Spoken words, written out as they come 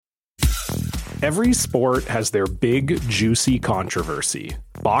Every sport has their big, juicy controversy.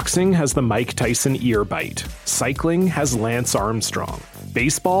 Boxing has the Mike Tyson ear bite. Cycling has Lance Armstrong.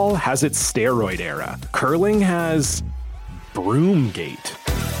 Baseball has its steroid era. Curling has Broomgate.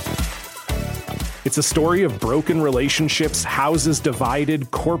 It's a story of broken relationships, houses divided,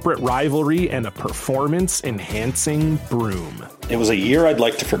 corporate rivalry, and a performance-enhancing broom. It was a year I'd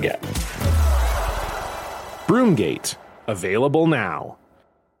like to forget. Broomgate. Available now.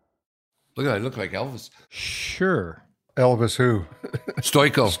 Look at that. I look like Elvis. Sure. Elvis who?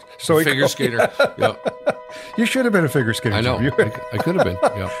 Stoico. Stoico. Figure skater. Yeah. You should have been a figure skater. I know. I could have been.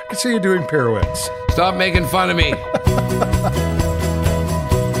 Yeah. I can see you doing pirouettes. Stop making fun of me.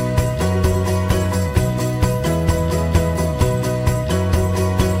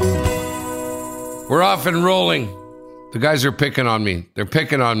 We're off and rolling. The guys are picking on me. They're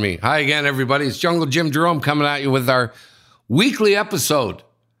picking on me. Hi again, everybody. It's Jungle Jim Jerome coming at you with our weekly episode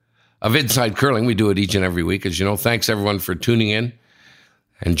of Inside Curling. We do it each and every week, as you know. Thanks, everyone, for tuning in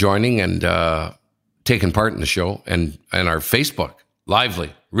and joining and taking part in the show and our Facebook.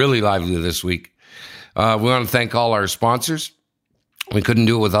 Really lively this week. We want to thank all our sponsors. We couldn't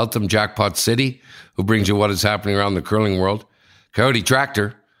do it without them. Jackpot City, who brings you what is happening around the curling world. Coyote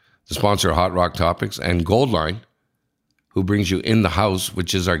Tractor, the sponsor of Hot Rock Topics. And Goldline, who brings you In the House,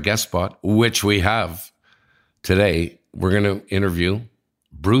 which is our guest spot, which we have today. We're going to interview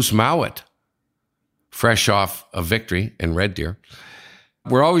Bruce Mouat, fresh off a victory in Red Deer.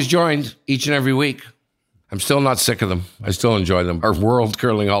 We're always joined each and every week. I'm still not sick of them. I still enjoy them. Our World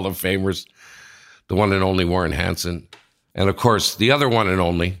Curling Hall of Famers, the one and only Warren Hansen, and of course, the other one and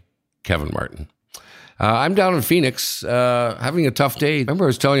only Kevin Martin. I'm down in Phoenix having a tough day. Remember I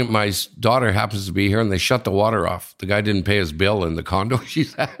was telling you my daughter happens to be here and they shut the water off. The guy didn't pay his bill in the condo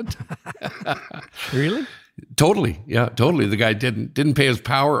she's at. Really? Totally. Yeah, totally. The guy didn't pay his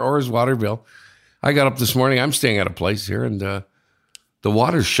power or his water bill. I got up this morning. I'm staying at a place here and the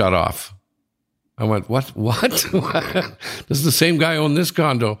water's shut off. I went, what? This is the same guy own this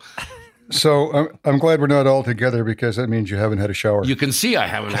condo. So I'm glad we're not all together because that means you haven't had a shower. You can see I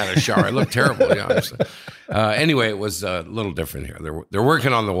haven't had a shower. I look terrible, yeah, honestly. Anyway, it was a little different here. They're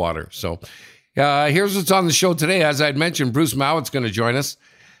working on the water. So here's what's on the show today. As I'd mentioned, Bruce Mouat's going to join us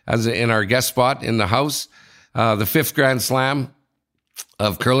in our guest spot in the house. The 5th Grand Slam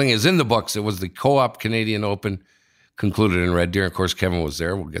of curling is in the books. It was the Co-op Canadian Open concluded in Red Deer. Of course, Kevin was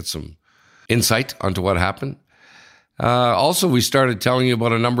there. We'll get some insight onto what happened. Also, we started telling you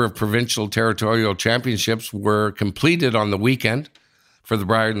about a number of provincial territorial championships were completed on the weekend for the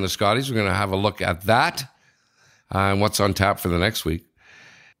Briar and the Scotties. We're going to have a look at that and what's on tap for the next week.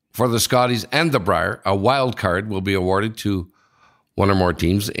 For the Scotties and the Briar, a wild card will be awarded to one or more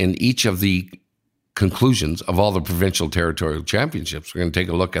teams in each of the conclusions of all the provincial territorial championships. We're going to take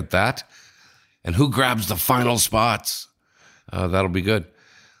a look at that and who grabs the final spots. That'll be good.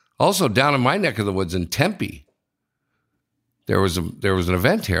 Also, down in my neck of the woods in Tempe, there was an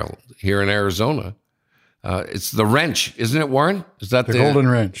event here in Arizona. It's the wrench, isn't it, Warren? Is that the Golden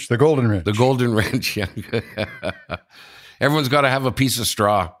Wrench? The Golden Wrench. The Golden Wrench. Yeah. Everyone's got to have a piece of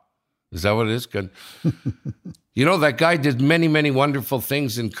straw. Is that what it is? Good. You know, that guy did many, many wonderful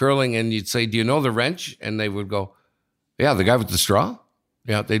things in curling, and you'd say, "Do you know the wrench?" And they would go, "Yeah, the guy with the straw."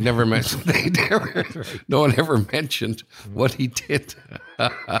 Yeah, they never mentioned. No one ever mentioned what he did.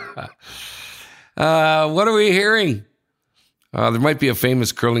 What are we hearing? There might be a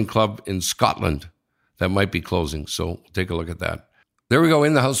famous curling club in Scotland that might be closing, so we'll take a look at that. There we go.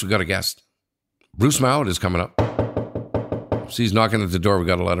 In the house, we got a guest. Bruce Mouat is coming up. See, he's knocking at the door. We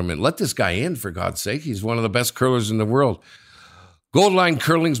got to let him in. Let this guy in, for God's sake. He's one of the best curlers in the world. Goldline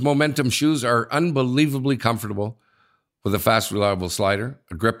Curling's Momentum shoes are unbelievably comfortable with a fast, reliable slider,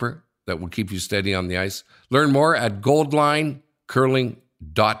 a gripper that will keep you steady on the ice. Learn more at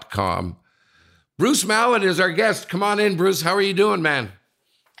goldlinecurling.com. Bruce Mouat is our guest. Come on in, Bruce. How are you doing, man?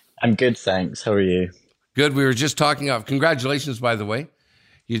 I'm good, thanks. How are you? Good. We were just talking off. Congratulations, by the way.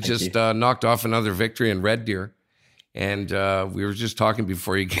 You just knocked off another victory in Red Deer. And we were just talking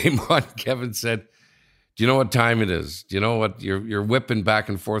before you came on. Kevin said, do you know what time it is? Do you know what? You're whipping back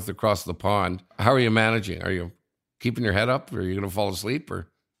and forth across the pond. How are you managing? Are you keeping your head up? Or are you going to fall asleep? Or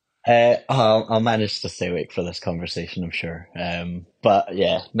I'll manage to stay awake for this conversation, I'm sure. But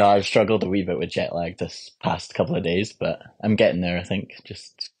yeah, no, I've struggled a wee bit with jet lag this past couple of days, but I'm getting there, I think.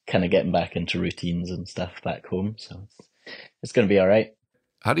 Just kind of getting back into routines and stuff back home. So it's going to be all right.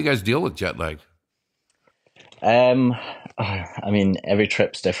 How do you guys deal with jet lag? I mean, every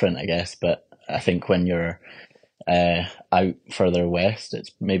trip's different, I guess, but I think when you're out further west, it's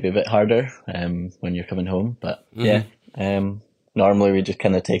maybe a bit harder when you're coming home. But yeah, normally we just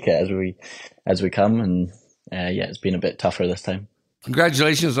kind of take it as we come, and yeah, it's been a bit tougher this time.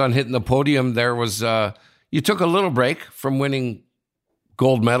 Congratulations on hitting the podium. There was you took a little break from winning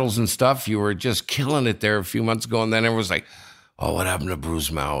gold medals and stuff. You were just killing it there a few months ago, and then everyone was like, "Oh, what happened to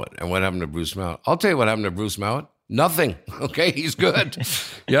Bruce Mouat? And what happened to Bruce Mouat?" I'll tell you what happened to Bruce Mouat. Nothing. Okay, he's good.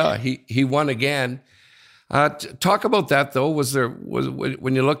 Yeah, he won again. Talk about that though. Was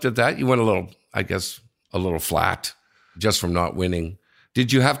when you looked at that, you went a little flat just from not winning.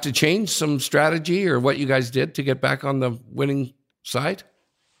 Did you have to change some strategy or what you guys did to get back on the winning side?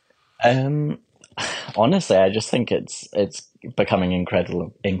 Honestly, I just think it's becoming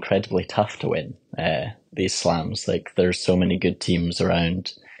incredibly tough to win these slams. Like, there's so many good teams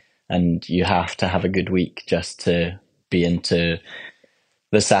around, and you have to have a good week just to be into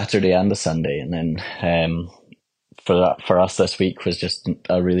the Saturday and the Sunday. And then for us, this week was just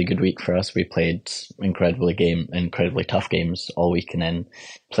a really good week for us. We played incredibly tough games all week, and then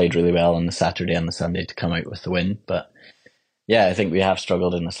played really well on the Saturday and the Sunday to come out with the win. But yeah, I think we have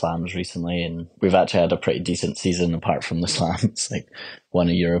struggled in the slams recently, and we've actually had a pretty decent season apart from the slams, like won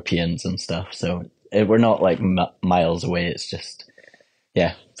a Europeans and stuff. So we're not like miles away. It's just,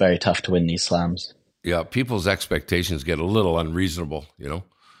 yeah, very tough to win these slams. Yeah, people's expectations get a little unreasonable, you know.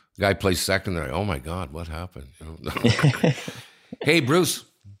 The guy plays second, they're like, oh my God, what happened? You know? Hey, Bruce,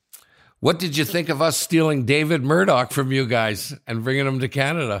 what did you think of us stealing David Murdoch from you guys and bringing him to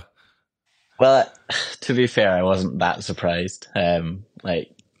Canada? Well, to be fair, I wasn't that surprised.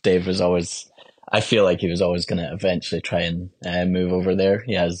 Like, Dave was always, I feel like he was always going to eventually try and move over there.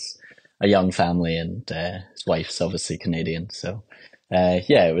 He has a young family, and his wife's obviously Canadian. So,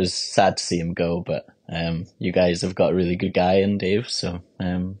 yeah, it was sad to see him go, but you guys have got a really good guy in Dave. So,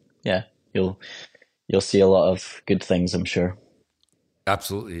 yeah, you'll see a lot of good things, I'm sure.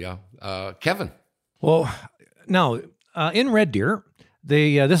 Absolutely, yeah. Kevin? Well, now, in Red Deer,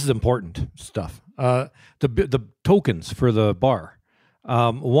 this is important stuff. The tokens for the bar.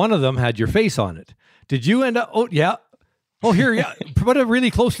 One of them had your face on it. Did you end up? Oh yeah. Oh here, yeah. Put it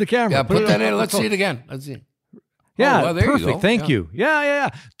really close to the camera. Yeah, put that in. Let's see it again. Let's see. Yeah, well, there perfect. you go. Thank you. Yeah.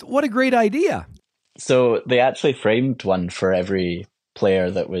 What a great idea. So they actually framed one for every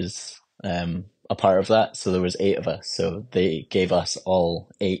player that was a part of that. So there was 8 of us. So they gave us all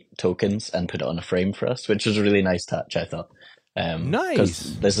 8 tokens and put it on a frame for us, which was a really nice touch, I thought. Nice.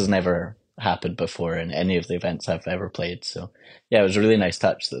 Because this has never happened before in any of the events I've ever played. So yeah, it was a really nice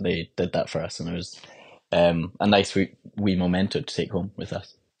touch that they did that for us, and it was a nice wee memento to take home with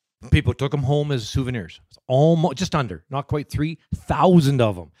us. People took them home as souvenirs. Almost just under, not quite 3,000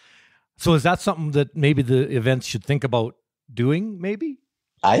 of them. So is that something that maybe the events should think about doing? Maybe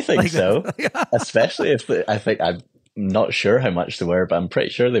I think so. Yeah. Especially if I'm not sure how much they were, but I'm pretty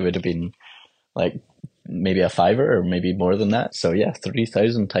sure they would have been like maybe a $5 or maybe more than that. So yeah,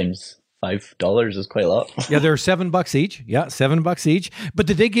 3,000 times $5 is quite a lot. Yeah, they're $7 each. Yeah, $7 each. But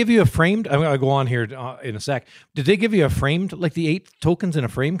did they give you a framed? I'm going to go on here in a sec. Did they give you a framed, like the 8 tokens in a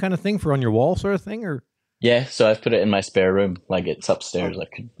frame kind of thing for on your wall sort of thing, or? Yeah, so I've put it in my spare room. Like, it's upstairs. I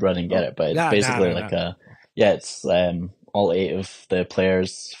could run and get it, but it's basically it's all 8 of the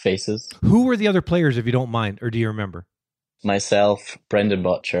players' faces. Who were the other players, if you don't mind, or do you remember? Myself, Brendan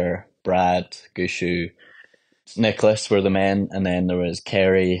Butcher, Brad, Gushu, Nicholas were the men, and then there was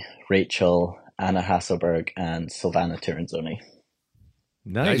Kerry, Rachel, Anna Hasselberg, and Silvana Tiranzoni.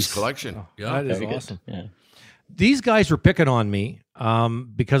 Nice collection. Oh, Yeah, that is Very awesome. good. Yeah. These guys were picking on me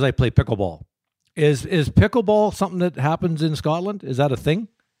because I play pickleball. Is pickleball something that happens in Scotland? Is that a thing?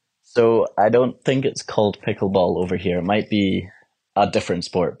 So I don't think it's called pickleball over here. It might be a different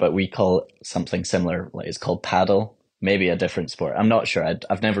sport, but we call it something similar. Like, it's called paddle. Maybe a different sport. I'm not sure.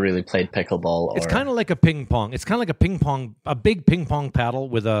 I've never really played pickleball. It's kind of like a ping pong. It's kind of like a big ping pong paddle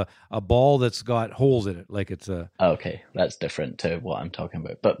with a ball that's got holes in it. Like it's a. Okay, that's different to what I'm talking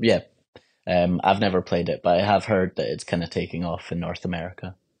about. But yeah, I've never played it, but I have heard that it's kind of taking off in North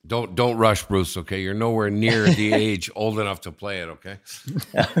America. Don't rush, Bruce, okay? You're nowhere near the age old enough to play it, okay?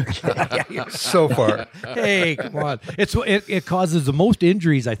 So far. Hey, come on! It causes the most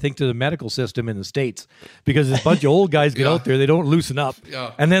injuries, I think, to the medical system in the States because a bunch of old guys get out there, they don't loosen up,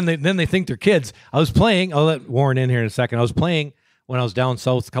 and then they think they're kids. I was playing. I'll let Warren in here in a second. I was playing when I was down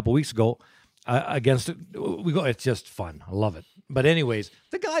south a couple weeks ago against. It's just fun. I love it. But anyways,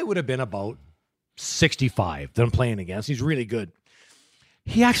 the guy would have been about 65 that I'm playing against. He's really good.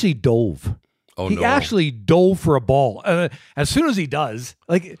 He actually dove. He actually dove for a ball. As soon as he does,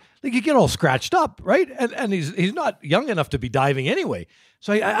 like you get all scratched up, right? And he's not young enough to be diving anyway.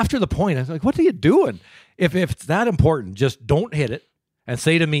 So after the point, I was like, "What are you doing? If it's that important, just don't hit it. and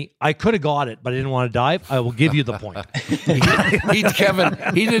say to me, I could have got it, but I didn't want to dive, I will give you the point. Kevin,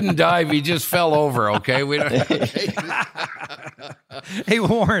 he didn't dive. He just fell over, okay? We don't. Hey,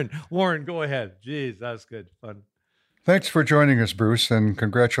 Warren, go ahead. Jeez, that's good. Fun. Thanks for joining us, Bruce, and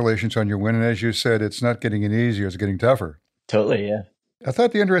congratulations on your win. And as you said, it's not getting any easier, it's getting tougher. Totally, yeah. I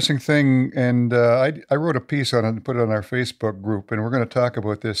thought the interesting thing, and I wrote a piece on it and put it on our Facebook group, and we're going to talk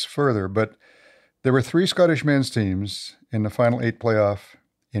about this further, but there were 3 Scottish men's teams in the final 8 playoff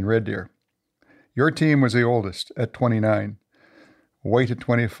in Red Deer. Your team was the oldest at 29. White at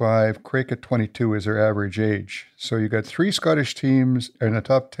 25, Craik at 22 is their average age. So you got 3 Scottish teams in the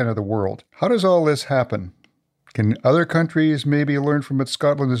top 10 of the world. How does all this happen? Can other countries maybe learn from what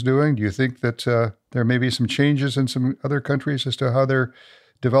Scotland is doing? Do you think that there may be some changes in some other countries as to how they're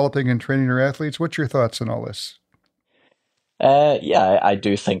developing and training their athletes? What's your thoughts on all this? Yeah, I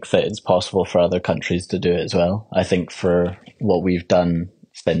do think that it's possible for other countries to do it as well. I think for what we've done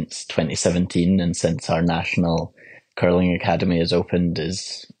since 2017 and since our national curling academy has opened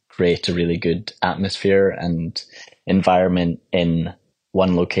is create a really good atmosphere and environment in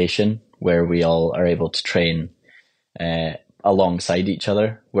one location where we all are able to train alongside each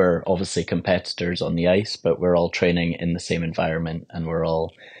other. We're obviously competitors on the ice, but we're all training in the same environment and we're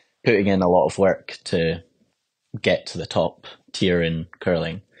all putting in a lot of work to get to the top tier in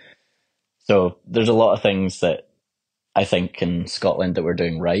curling. So there's a lot of things that I think in Scotland that we're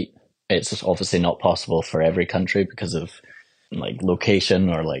doing right. It's obviously not possible for every country because of like location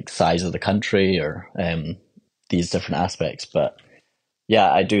or like size of the country or these different aspects. But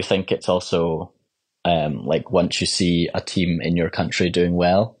yeah, I do think it's also like once you see a team in your country doing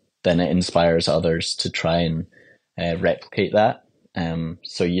well, then it inspires others to try and replicate that.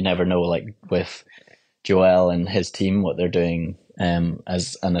 So you never know, like with Joel and his team, what they're doing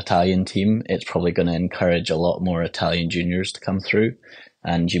as an Italian team, it's probably going to encourage a lot more Italian juniors to come through.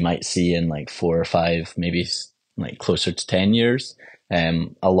 And you might see in like 4 or 5, maybe like closer to 10 years,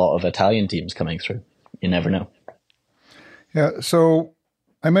 a lot of Italian teams coming through. You never know. Yeah, so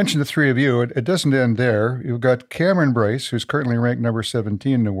I mentioned the 3 of you. It doesn't end there. You've got Cameron Bryce, who's currently ranked number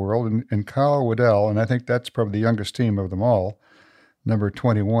 17 in the world, and Kyle Waddell, and I think that's probably the youngest team of them all, number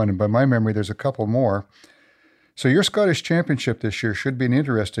 21. And by my memory, there's a couple more. So your Scottish Championship this year should be an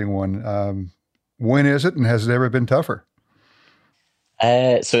interesting one. When is it, and has it ever been tougher?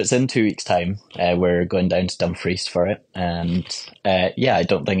 So it's in 2 weeks' time. We're going down to Dumfries for it. And yeah, I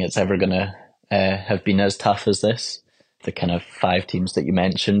don't think it's ever going to have been as tough as this. The kind of 5 teams that you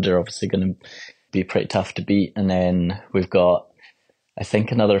mentioned are obviously going to be pretty tough to beat. And then we've got, I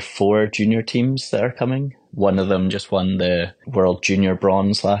think, another 4 junior teams that are coming. One of them just won the World Junior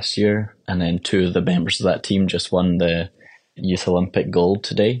Bronze last year. And then 2 of the members of that team just won the Youth Olympic Gold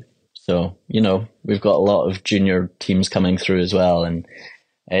today. So, you know, we've got a lot of junior teams coming through as well. And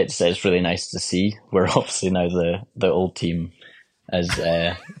it's really nice to see. We're obviously now the old team, as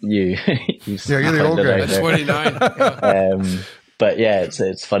you've yeah, you're the old guy. That's 29. But yeah,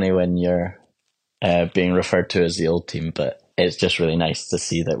 it's funny when you're being referred to as the old team, but it's just really nice to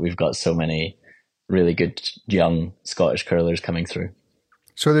see that we've got so many really good young Scottish curlers coming through.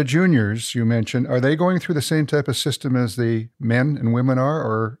 So the juniors you mentioned, are they going through the same type of system as the men and women are,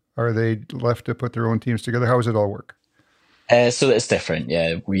 or are they left to put their own teams together? How does it all work? So it's different.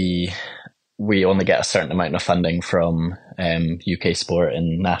 Yeah, we only get a certain amount of funding from UK Sport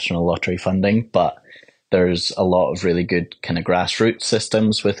and National Lottery funding, but there's a lot of really good kind of grassroots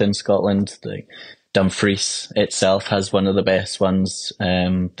systems within Scotland. The Dumfries itself has one of the best ones.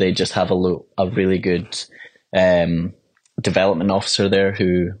 They just have a really good development officer there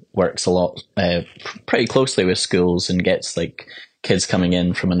who works a lot, pretty closely with schools and gets like kids coming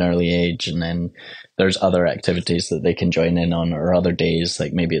in from an early age. And then there's other activities that they can join in on, or other days,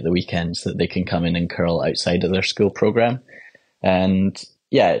 like maybe at the weekends, that they can come in and curl outside of their school program. And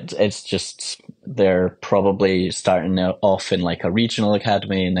yeah, it's just, they're probably starting off in like a regional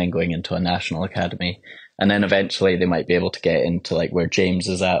academy and then going into a national academy. And then eventually they might be able to get into like where James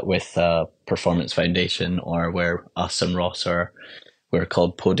is at with Performance Foundation, or where us and Ross are, we're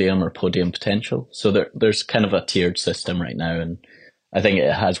called Podium or Podium Potential. So there's kind of a tiered system right now. And I think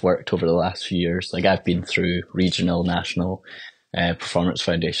it has worked over the last few years. Like I've been through regional, national, Performance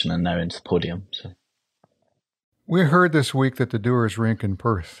Foundation, and now into Podium. So. We heard this week that the Doers rink in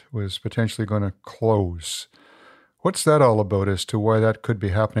Perth was potentially going to close. What's that all about as to why that could be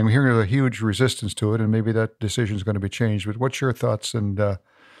happening? We're hearing a huge resistance to it, and maybe that decision is going to be changed. But what's your thoughts and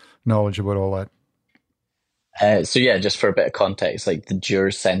knowledge about all that? So yeah, just for a bit of context, like the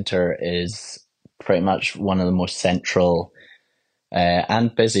Doers Centre is pretty much one of the most central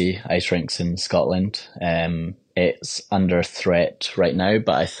and busy ice rinks in Scotland. it's under threat right now,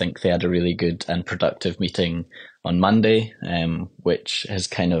 but I think they had a really good and productive meeting on Monday, which has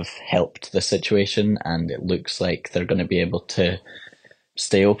kind of helped the situation, and it looks like they're going to be able to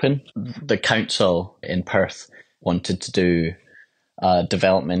stay open. The council in Perth wanted to do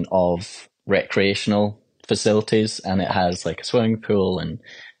development of recreational facilities, and it has like a swimming pool, and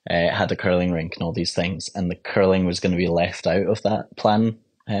it had a curling rink and all these things, and the curling was going to be left out of that plan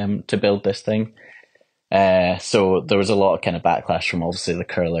to build this thing. So there was a lot of kind of backlash from obviously the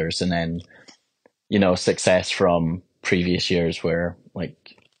curlers, and then, you know, success from previous years where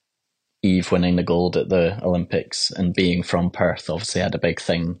like Eve winning the gold at the Olympics and being from Perth obviously had a big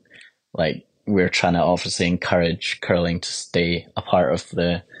thing. Like, we're trying to obviously encourage curling to stay a part of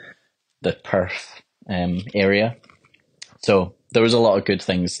the Perth area. So there was a lot of good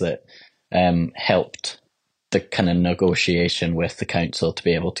things that helped the kind of negotiation with the council to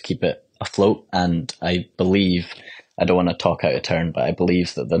be able to keep it afloat. And I believe, I don't want to talk out of turn, but I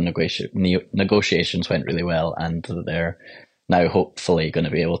believe that the negotiations went really well, and they're now hopefully going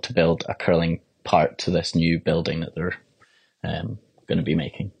to be able to build a curling part to this new building that they're going to be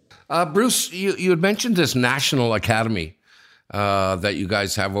making. Bruce, you had mentioned this national academy that you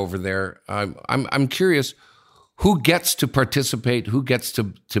guys have over there. I'm curious, who gets to participate? Who gets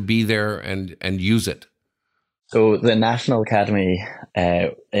to be there and use it? So the National Academy,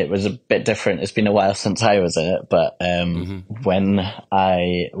 it was a bit different. It's been a while since I was in it, but when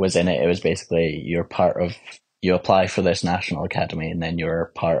I was in it, it was basically you apply for this National Academy, and then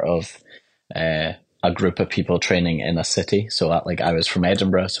you're part of a group of people training in a city. So I was from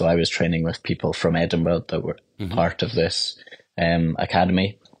Edinburgh, so I was training with people from Edinburgh that were part of this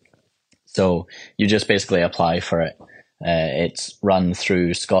academy. So you just basically apply for it. It's run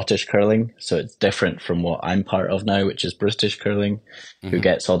through Scottish Curling, so it's different from what I'm part of now, which is British Curling, who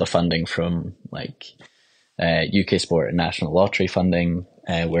gets all the funding from like UK Sport and National Lottery funding,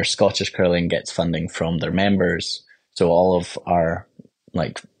 where Scottish Curling gets funding from their members. So all of our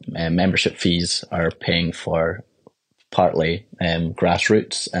membership fees are paying for partly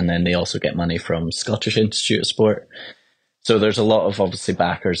grassroots, and then they also get money from Scottish Institute of Sport. So there's a lot of obviously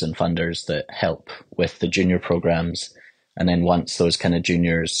backers and funders that help with the junior programs. And then once those kind of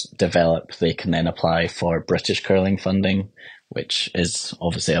juniors develop, they can then apply for British Curling funding, which is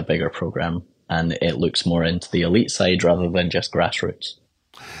obviously a bigger program, and it looks more into the elite side rather than just grassroots.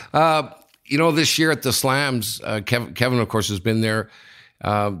 This year at the Slams, Kevin, of course, has been there.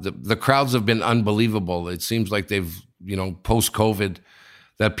 The crowds have been unbelievable. It seems like they've, post-COVID,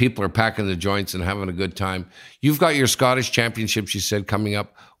 that people are packing the joints and having a good time. You've got your Scottish Championships, you said, coming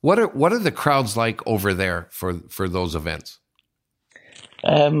up. What are the crowds like over there for those events?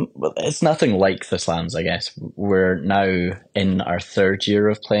 Well, it's nothing like the Slams, I guess. We're now in our third year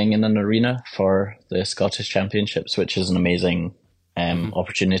of playing in an arena for the Scottish Championships, which is an amazing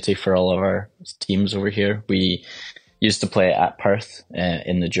opportunity for all of our teams over here. We used to play at Perth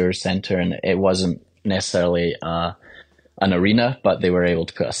in the Jurors Centre, and it wasn't necessarily an arena, but they were able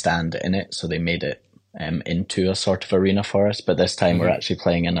to put a stand in it, so they made it into a sort of arena for us. But this time we're actually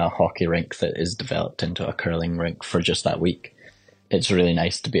playing in a hockey rink that is developed into a curling rink for just that week. It's really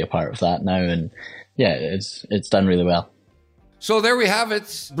nice to be a part of that now, and yeah, it's done really well. So there we have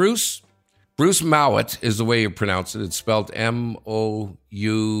it. Bruce Mouat is the way you pronounce it. It's spelled Mouat.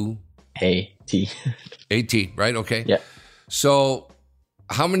 A-T, right? Okay. Yeah. So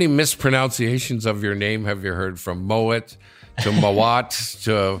how many mispronunciations of your name have you heard, from Mouat to Mouat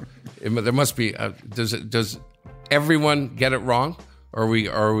to? There must be. Does everyone get it wrong, or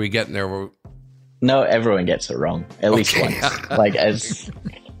are we getting there? No, everyone gets it wrong at least once.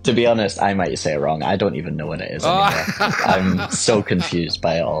 To be honest, I might say it wrong. I don't even know what it is anymore. I'm so confused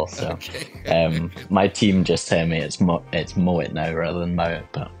by it all. So, my team just tell me it's Mouat now rather than Mouat,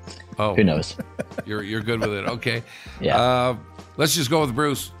 but who knows? You're good with it. Okay. Yeah. Let's just go with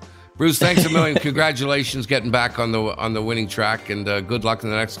Bruce. Bruce, thanks a million. Congratulations getting back on the winning track, and good luck in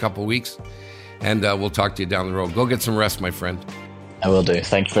the next couple of weeks. And we'll talk to you down the road. Go get some rest, my friend. I will do.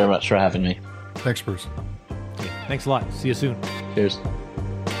 Thank you very much for having me. Thanks, Bruce. Okay, thanks a lot. See you soon. Cheers.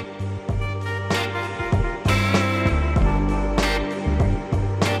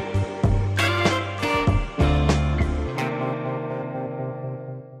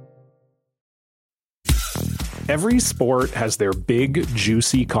 Every sport has their big,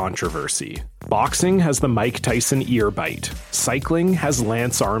 juicy controversy. Boxing has the Mike Tyson ear bite. Cycling has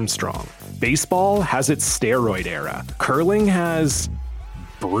Lance Armstrong. Baseball has its steroid era. Curling has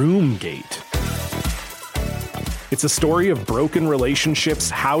Broomgate. It's a story of broken relationships,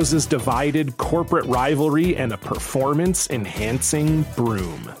 houses divided, corporate rivalry, and a performance-enhancing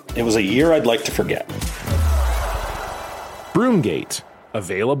broom. It was a year I'd like to forget. Broomgate,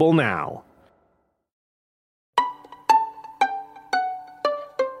 available now.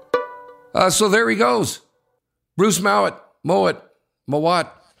 So there he goes. Bruce Mouat.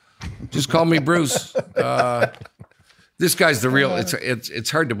 Just call me Bruce. This guy's the real. It's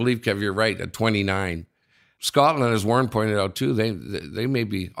hard to believe, Kev. You're right. At 29, Scotland, as Warren pointed out too, they may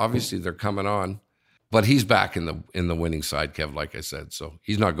be, obviously they're coming on, but he's back in the winning side, Kev. Like I said, so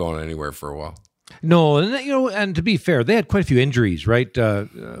he's not going anywhere for a while. No, and to be fair, they had quite a few injuries, right?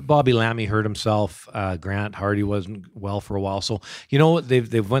 Bobby Lammy hurt himself. Grant Hardy wasn't well for a while, so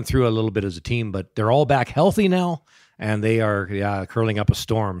they've went through a little bit as a team, but they're all back healthy now, and they are curling up a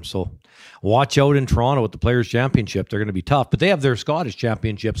storm. So watch out in Toronto at the Players' Championship. They're going to be tough, but they have their Scottish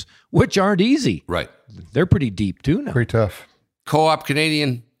Championships, which aren't easy. Right, they're pretty deep too now. Pretty tough. Co-op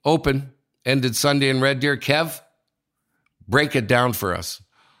Canadian Open ended Sunday in Red Deer. Kev, break it down for us.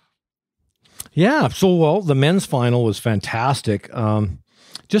 Yeah, so the men's final was fantastic.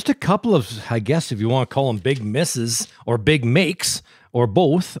 Just a couple of, I guess, if you want to call them big misses or big makes or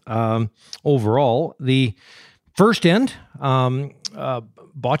both. Overall, the first end,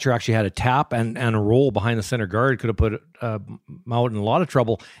 Botcher actually had a tap and a roll behind the center guard. Could have put Mouat in a lot of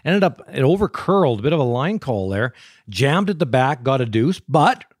trouble. Ended up, it over-curled, a bit of a line call there. Jammed at the back, got a deuce,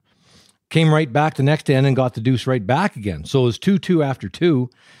 but came right back the next end and got the deuce right back again. So it was 2-2 after 2.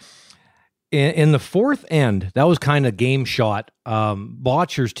 In the fourth end, that was kind of game shot.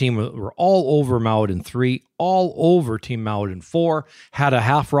 Botcher's team were all over Mouat in 3, all over Team Mouat in 4, had a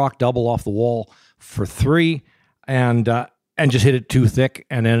half rock double off the wall for 3, and just hit it too thick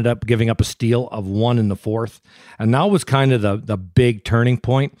and ended up giving up a steal of 1 in the fourth. And that was kind of the big turning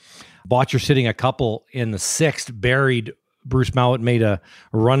point. Botcher sitting a couple in the sixth, buried. Bruce Mouat made a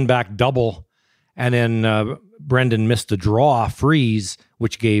run back double, and then Brendan missed the draw freeze,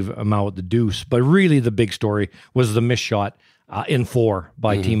 which gave Mouat the deuce. But really the big story was the missed shot in 4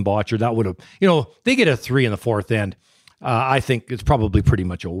 by Team Botcher. That would have, they get a 3 in the fourth end. I think it's probably pretty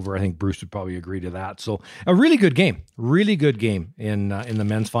much over. I think Bruce would probably agree to that. So a really good game in the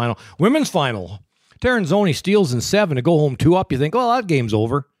men's final. Women's final, Terranzoni steals in 7 to go home 2 up. You think, oh, that game's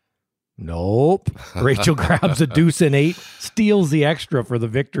over. Nope. Rachel grabs a deuce in 8, steals the extra for the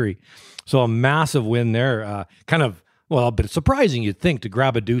victory. So a massive win there. A bit surprising, you'd think, to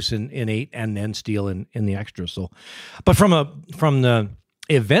grab a deuce in 8 and then steal in the extra. So, but from the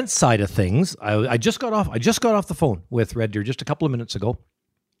event side of things, I just got off the phone with Red Deer just a couple of minutes ago,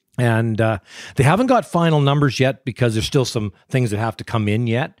 and they haven't got final numbers yet because there's still some things that have to come in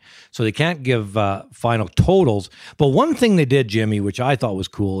yet, so they can't give final totals. But one thing they did, Jimmy, which I thought was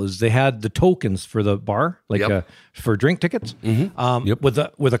cool, is they had the tokens for the bar, for drink tickets, with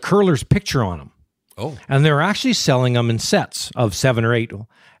a curler's picture on them. Oh, and they're actually selling them in sets of 7 or 8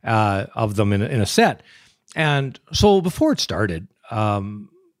 of them in a set. And so before it started, we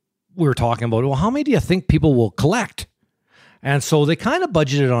were talking about, well, how many do you think people will collect? And so they kind of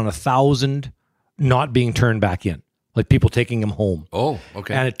budgeted on 1,000 not being turned back in, like people taking them home. Oh,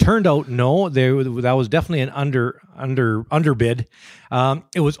 okay. And it turned out, no, that was definitely an underbid.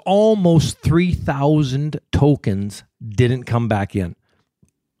 It was almost 3,000 tokens didn't come back in.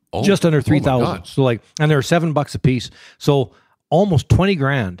 Oh, just under 3,000. Oh, so and they're $7 a piece. So almost 20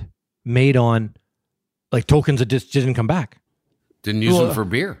 grand made on tokens that just didn't come back. Didn't use them for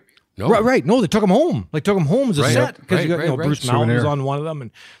beer. No. Right. No, they took them home. Took them home as a set because Bruce Mouat was on one of them,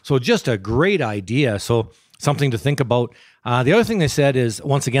 and so just a great idea. So something to think about. The other thing they said is,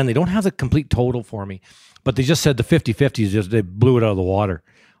 once again, they don't have the complete total for me, but they just said the 50-50s. They blew it out of the water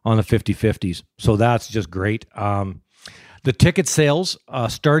on the 50-50s. So that's just great. The ticket sales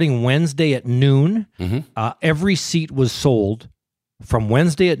starting Wednesday at noon. Every seat was sold from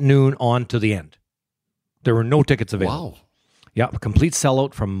Wednesday at noon on to the end. There were no tickets available. Wow. Yeah, a complete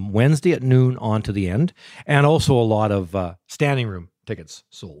sellout from Wednesday at noon on to the end, and also a lot of standing room tickets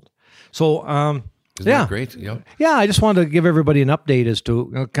sold. So, Isn't that great? Yep. Yeah. I just wanted to give everybody an update as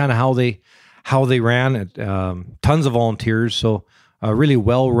to kind of how they ran it. Tons of volunteers, so a really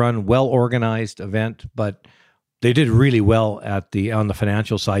well run, well organized event. But they did really well on the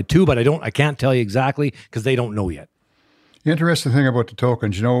financial side too. But I can't tell you exactly because they don't know yet. The interesting thing about the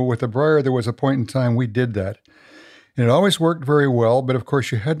tokens, with the Briar, there was a point in time we did that. And it always worked very well, but of course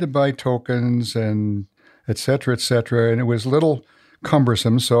you had to buy tokens and et cetera, and it was a little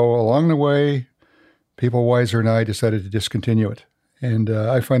cumbersome. So along the way, people wiser than I decided to discontinue it. And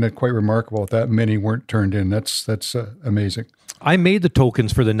I find it quite remarkable that many weren't turned in. That's amazing. I made the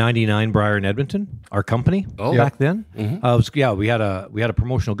tokens for the 99 Briar in Edmonton, our company back then. Mm-hmm. We had a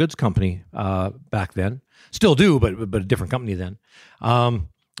promotional goods company back then. Still do, but a different company then.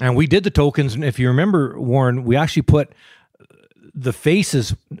 And we did the tokens, and if you remember, Warren, we actually put the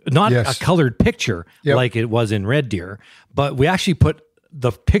faces, not Yes. a colored picture Yep. like it was in Red Deer, but we actually put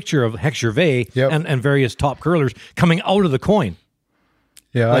the picture of Hex Gervais Yep. and various top curlers coming out of the coin.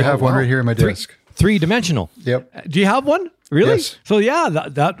 Yeah, I have one right here in my desk. Three-dimensional. Yep. Do you have one? Really? Yes. So yeah,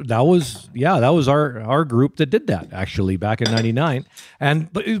 that was our group that did that actually back in '99.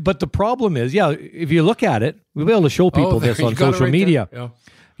 And but the problem is, if you look at it, we'll be able to show people this you on got it social right media. there.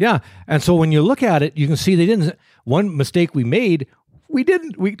 Yeah. And so when you look at it, you can see they didn't. One mistake we made,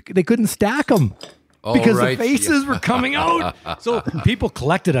 they couldn't stack them. Because right. the faces were coming out. So people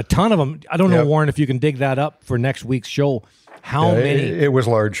collected a ton of them. I don't know, Yep. Warren, if you can dig that up for next week's show. How many? It was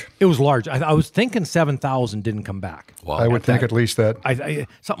large. It was large. I was thinking 7,000 didn't come back. Wow. I would think at least that.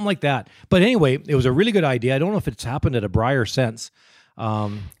 Something like that. But anyway, it was a really good idea. I don't know if it's happened at a Briar since.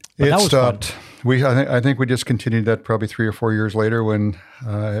 But It that was stopped. fun. I think we just continued that probably 3 or 4 years later when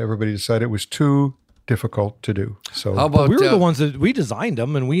everybody decided it was too difficult to do. So How about We were the ones that we designed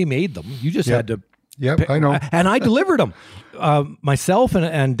them and we made them. You just had to. Yep, I know. And I delivered them. Myself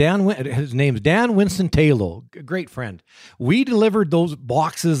and Dan, his name's Dan Winston Taylor, great friend. We delivered those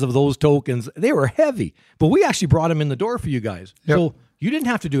boxes of those tokens. They were heavy, but we actually brought them in the door for you guys. Yep. So you didn't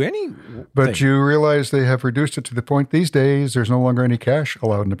have to do any. But you realize they have reduced it to the point these days there's no longer any cash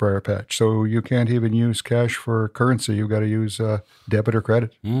allowed in the Briar Patch. So you can't even use cash for currency. You've got to use debit or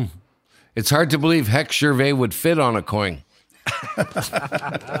credit. It's hard to believe Hex Gervais would fit on a coin.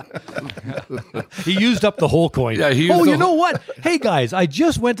 He used up the whole coin. Yeah, he used you the know what? Hey guys, I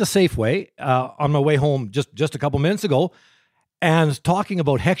just went to Safeway on my way home just a couple minutes ago, and talking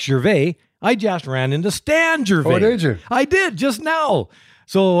about Hex Gervais, I just ran into Stan Gervais. Oh, did you? I did just now.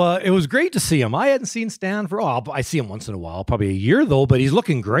 So it was great to see him. I hadn't seen Stan for I see him once in a while, probably a year though, but he's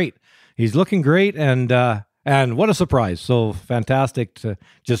looking great. He's looking great, and what a surprise. So fantastic to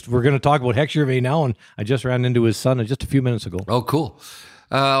we're going to talk about Hex Gervais now, and I just ran into his son just a few minutes ago. Oh, cool.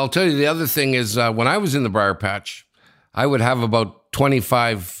 I'll tell you the other thing is when I was in the Briar Patch, I would have about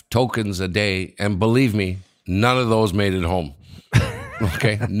 25 tokens a day. And believe me, none of those made it home.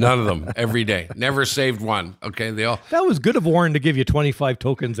 Okay. None of them every day. Never saved one. Okay. They all. That was good of Warren to give you 25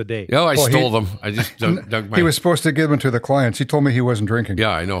 tokens a day. Oh, I stole them. I just dug my. He was supposed to give them to the clients. He told me he wasn't drinking.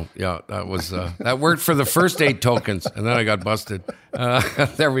 Yeah, I know. Yeah, that was that worked for the first 8 tokens, and then I got busted.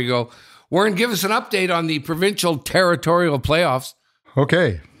 There we go. Warren, give us an update on the provincial territorial playoffs.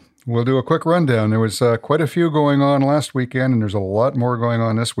 Okay. We'll do a quick rundown. There was quite a few going on last weekend, and there's a lot more going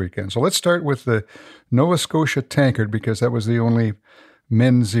on this weekend. So let's start with the Nova Scotia Tankard, because that was the only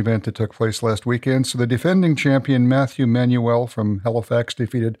men's event that took place last weekend. So the defending champion Matthew Manuel from Halifax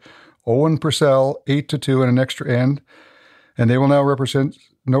defeated Owen Purcell 8-2 in an extra end, and they will now represent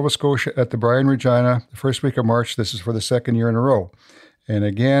Nova Scotia at the Briar Regina the first week of March. This is for the second year in a row. And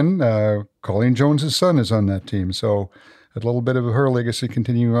again, Colleen Jones's son is on that team, so a little bit of her legacy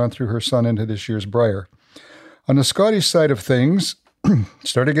continuing on through her son into this year's Briar. On the Scottish side of things,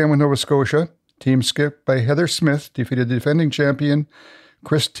 start again with Nova Scotia. Team skipped by Heather Smith defeated the defending champion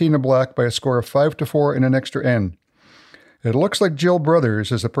Christina Black by a score of 5-4 in an extra end. It looks like Jill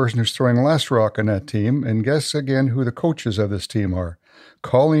Brothers is the person who's throwing last rock on that team, and guess again who the coaches of this team are: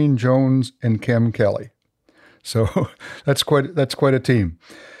 Colleen Jones and Kim Kelly. So that's quite a team.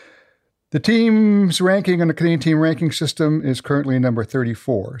 The team's ranking on the Canadian team ranking system is currently number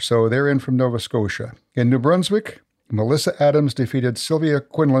 34, so they're in from Nova Scotia. In New Brunswick, Melissa Adams defeated Sylvia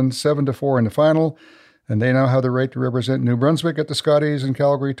Quinlan 7-4 in the final, and they now have the right to represent New Brunswick at the Scotties in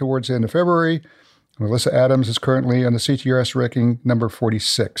Calgary towards the end of February. Melissa Adams is currently on the CTRS ranking number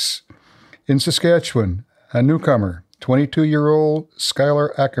 46. In Saskatchewan, a newcomer, 22-year-old Skylar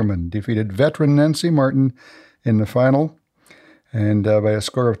Ackerman defeated veteran Nancy Martin in the final, and by a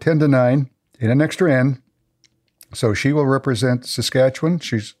score of 10-9 in an extra end. So she will represent Saskatchewan.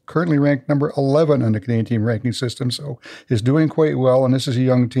 She's currently ranked number 11 on the Canadian team ranking system, so is doing quite well, and this is a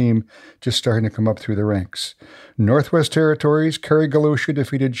young team just starting to come up through the ranks. Northwest Territories, Carrie Galusha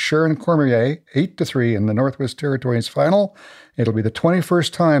defeated Sharon Cormier 8-3 in the Northwest Territories final. It'll be the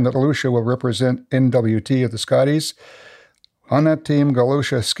 21st time that Galusha will represent NWT at the Scotties. On that team,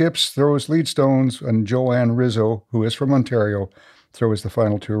 Galusha skips, throws lead stones, and Joanne Rizzo, who is from Ontario, throws the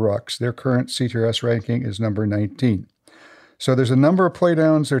final 2 rocks. Their current CTRS ranking is number 19. So there's a number of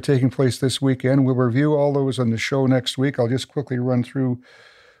playdowns that are taking place this weekend. We'll review all those on the show next week. I'll just quickly run through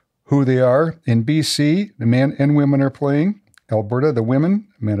who they are. In BC, the men and women are playing. Alberta, the women.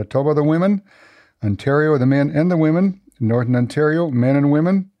 Manitoba, the women. Ontario, the men and the women. Northern Ontario, men and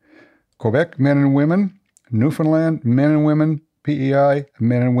women. Quebec, men and women. Newfoundland, men and women. PEI,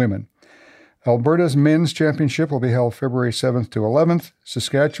 men and women. Alberta's men's championship will be held February 7th to 11th.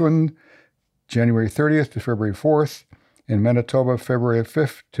 Saskatchewan, January 30th to February 4th. in Manitoba, February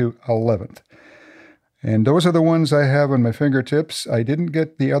 5th to 11th. And those are the ones I have on my fingertips. I didn't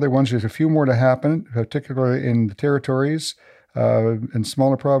get the other ones. There's a few more to happen, particularly in the territories and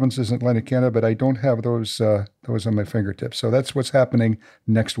smaller provinces in Atlantic Canada, but I don't have those on my fingertips. So that's what's happening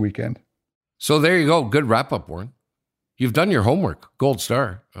next weekend. So there you go. Good wrap-up, Warren. You've done your homework, gold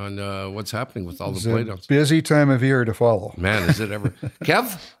star, on what's happening with all the playdowns. Busy time of year to follow. Man, is it ever.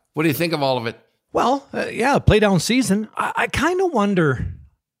 Kev, what do you think of all of it? Well, playdown season. I kind of wonder,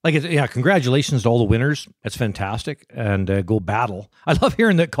 congratulations to all the winners. That's fantastic. And go battle. I love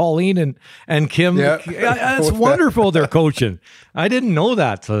hearing that Colleen and Kim, it's wonderful they're coaching. I didn't know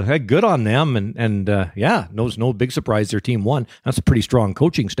that. So good on them. And no big surprise their team won. That's a pretty strong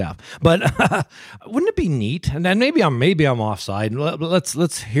coaching staff. But wouldn't it be neat? And then maybe I'm offside.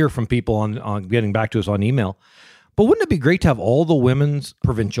 Let's hear from people on getting back to us on email. But wouldn't it be great to have all the women's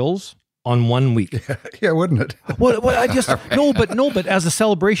provincials on 1 week? Yeah, wouldn't it? Well, I just but as a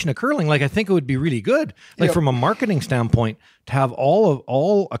celebration of curling, I think it would be really good, from a marketing standpoint, to have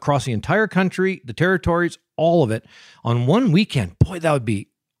all across the entire country, the territories, all of it on 1 weekend. Boy, that would be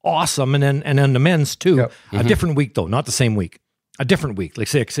awesome. And then the men's too. A different week though, not the same week. A different week.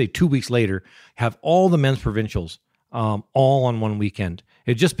 Say 2 weeks later, have all the men's provincials all on 1 weekend.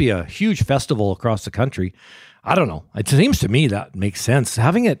 It'd just be a huge festival across the country. I don't know. It seems to me that makes sense.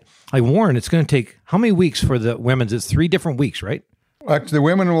 Having it, like Warren, it's going to take how many weeks for the women's? It's 3 different weeks, right? Actually, the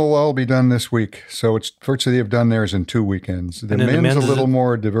women will all be done this week. So it's virtually they've done theirs in 2 weekends. The men's a little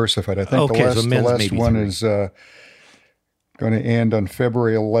more diversified. I think the last one is going to end on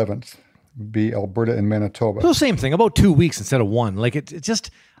February 11th, be Alberta and Manitoba. So same thing, about 2 weeks instead of one. It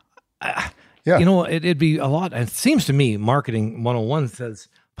just, it'd be a lot. And it seems to me, Marketing 101 says,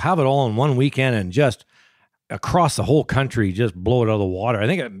 have it all in 1 weekend and just across the whole country, just blow it out of the water.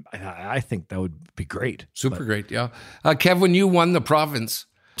 I think that would be great. Super great, yeah. Kev, when you won the province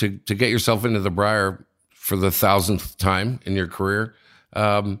to get yourself into the Brier for the 1,000th time in your career,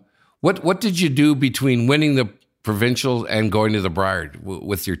 what did you do between winning the provincial and going to the Brier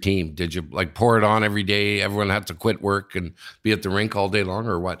with your team? Did you pour it on every day? Everyone had to quit work and be at the rink all day long,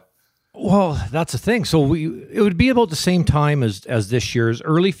 or what? Well, that's the thing. So it would be about the same time as this year's,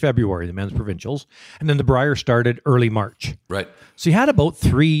 early February, the men's provincials, and then the Brier started early March. Right. So you had about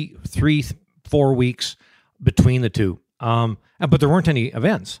 4 weeks between the two, but there weren't any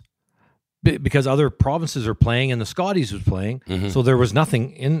events because other provinces are playing and the Scotties was playing, so there was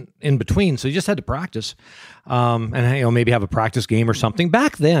nothing in between. So you just had to practice, and maybe have a practice game or something.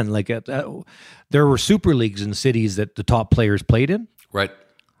 Back then, there were super leagues in cities that the top players played in. Right.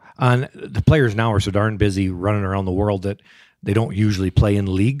 And the players now are so darn busy running around the world that they don't usually play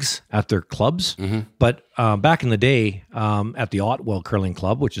in leagues at their clubs. But back in the day, at the Otwell Curling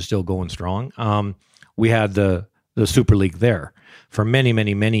Club, which is still going strong, we had the Super League there for many,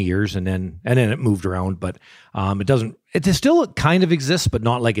 many, many years, and then it moved around. But it still kind of exists, but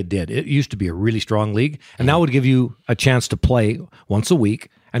not like it did. It used to be a really strong league, and that would give you a chance to play once a week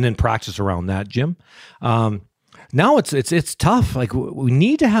and then practice around that, Jim. Now it's tough. We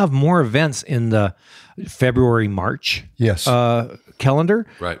need to have more events in the February, March calendar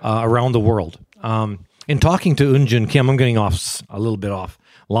around the world. In talking to Unjin Kim, I'm getting off a little bit off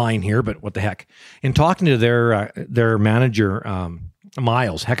line here, but what the heck? In talking to their manager,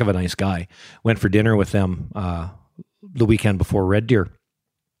 Miles, heck of a nice guy, went for dinner with them the weekend before Red Deer,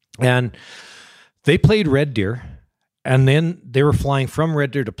 and they played Red Deer, and then they were flying from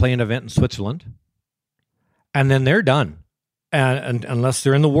Red Deer to play an event in Switzerland. And then they're done, and unless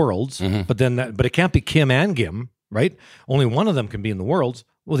they're in the Worlds. But it can't be Kim and Gim, right? Only one of them can be in the Worlds.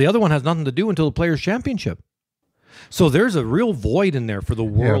 Well, the other one has nothing to do until the Players' Championship. So there's a real void in there for the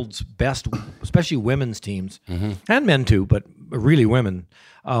world's best, especially women's teams and men too, but really women.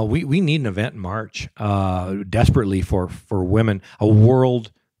 We need an event in March desperately for women, a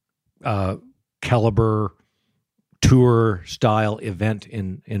world caliber tour style event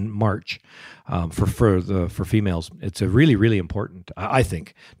in March for females. It's a really, really important, I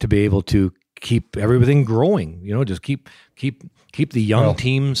think, to be able to keep everything growing. Just keep the young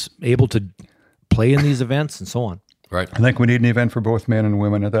teams able to play in these events and so on. Right. I think we need an event for both men and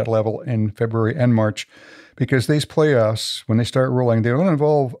women at that level in February and March, because these playoffs, when they start rolling, they don't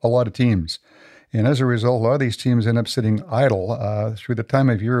involve a lot of teams. And as a result, a lot of these teams end up sitting idle through the time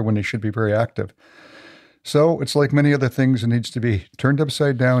of year when they should be very active. So it's like many other things, it needs to be turned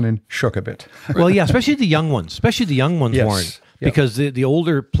upside down and shook a bit. Well, yeah, especially the young ones, yes. Warren, because the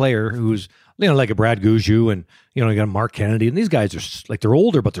older player who's, like a Brad Gouju and, you got a Mark Kennedy, and these guys are they're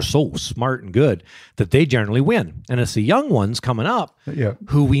older, but they're so smart and good that they generally win. And it's the young ones coming up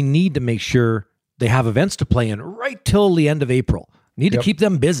who we need to make sure they have events to play in right till the end of April. Need to keep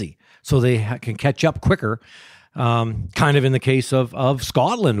them busy so they can catch up quicker. Kind of in the case of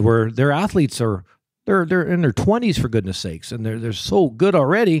Scotland, where their athletes they're in their 20s, for goodness sakes, and they're so good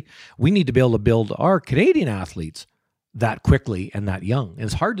already. We need to be able to build our Canadian athletes that quickly and that young. And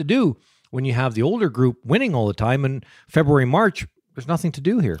it's hard to do when you have the older group winning all the time. In February, March, there's nothing to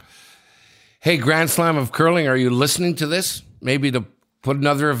do here. Hey, Grand Slam of Curling, are you listening to this? Maybe to put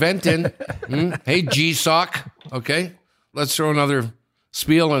another event in? Hey, GSOC, okay? Let's throw another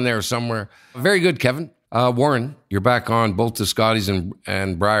spiel in there somewhere. Very good, Kevin. Warren, you're back on both the Scotties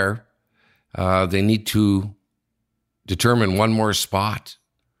and Briar. They need to determine one more spot.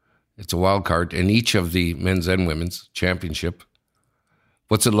 It's a wild card in each of the men's and women's championship.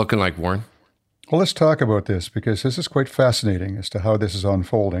 What's it looking like, Warren? Well, let's talk about this because this is quite fascinating as to how this is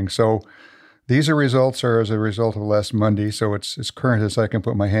unfolding. So these results are as a result of last Monday, so it's as current as I can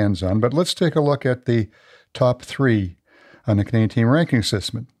put my hands on. But let's take a look at the top 3 on the Canadian team ranking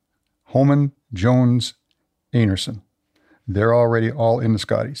system. Homan, Jones, Einarson. They're already all in the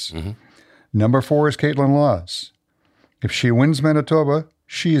Scotties. Mm-hmm. Number 4 is Caitlin Laws. If she wins Manitoba,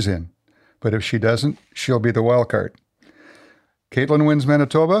 she's in. But if she doesn't, she'll be the wild card. Caitlin wins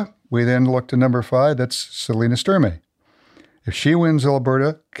Manitoba. We then look to number 5. That's Selena Sturmey. If she wins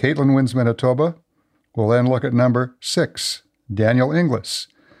Alberta, Caitlin wins Manitoba. We'll then look at number 6, Danielle Inglis.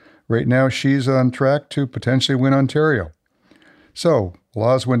 Right now, she's on track to potentially win Ontario. So,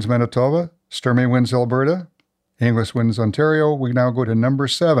 Laws wins Manitoba. Sturmey wins Alberta. Inglis wins Ontario. We now go to number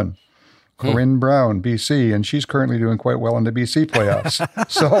 7. Corinne Brown, BC, and she's currently doing quite well in the BC playoffs.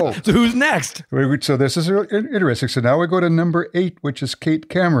 So who's next? So this is interesting. So now we go to number 8, which is Kate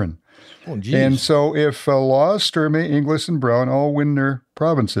Cameron. Oh, geez. And so if Laws, Sturmey, Inglis, and Brown all win their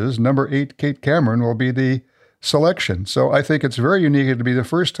provinces, number 8, Kate Cameron, will be the selection. So I think it's very unique. It'd be the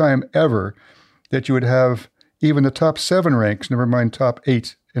first time ever that you would have even the top 7 ranks, never mind top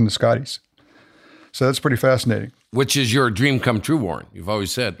 8 in the Scotties. So that's pretty fascinating. Which is your dream come true, Warren. You've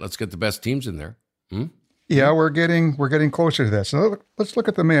always said, let's get the best teams in there. Yeah, we're getting closer to that. So let's look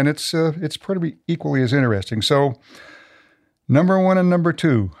at the men. It's probably equally as interesting. So number 1 and number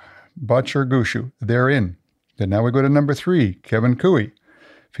 2, Butcher Gushu, they're in. Then now we go to number 3, Kevin Cooey.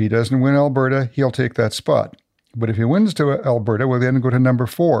 If he doesn't win Alberta, he'll take that spot. But if he wins to Alberta, we'll then go to number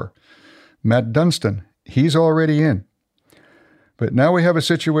 4, Matt Dunstan. He's already in. But now we have a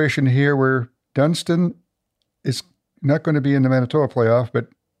situation here where Dunstan is not going to be in the Manitoba playoff, but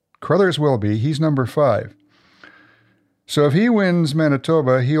Crothers will be. He's number 5. So if he wins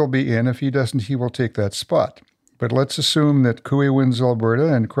Manitoba, he'll be in. If he doesn't, he will take that spot. But let's assume that Cooey wins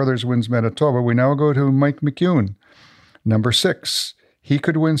Alberta and Crothers wins Manitoba. We now go to Mike McEwen, number 6. He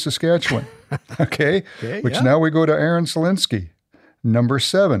could win Saskatchewan. Okay? Now we go to Aaron Selinsky, number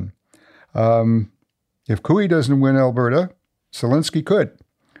 7. If Cooey doesn't win Alberta, Selinsky could.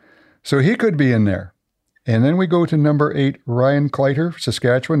 So he could be in there. And then we go to number 8, Ryan Kleiter,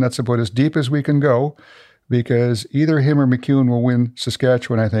 Saskatchewan. That's about as deep as we can go because either him or McEwen will win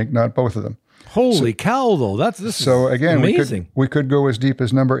Saskatchewan, I think, not both of them. Holy cow, though. This is amazing. We could go as deep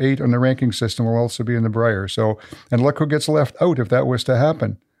as number 8 on the ranking system. Will also be in the Brier. So, and look who gets left out if that was to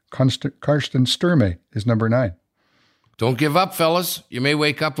happen. Karsten Sturmey is number 9. Don't give up, fellas. You may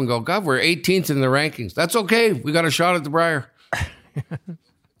wake up and go, God, we're 18th in the rankings. That's okay. We got a shot at the Brier.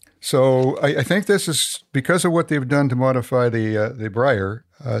 So I think this is because of what they've done to modify the Brier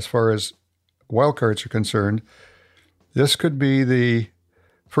as far as wildcards are concerned. This could be the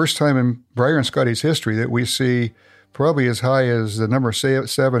first time in Brier and Scotties history that we see probably as high as the number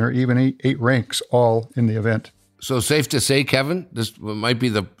 7 or even 8 ranks all in the event. So safe to say, Kevin, this might be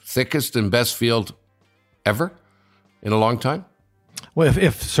the thickest and best field ever in a long time? Well,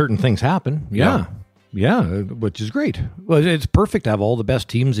 if certain things happen, yeah. Yeah, which is great. Well, it's perfect to have all the best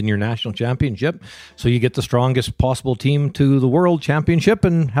teams in your national championship, so you get the strongest possible team to the world championship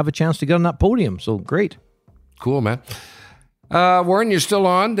and have a chance to get on that podium. So great. Cool, man. Warren, you're still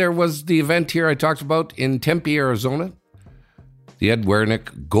on. There was the event here I talked about in Tempe, Arizona, the Ed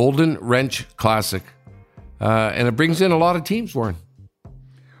Wernick Golden Wrench Classic, and it brings in a lot of teams, Warren.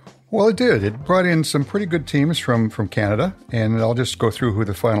 Well, it did. It brought in some pretty good teams from Canada, and I'll just go through who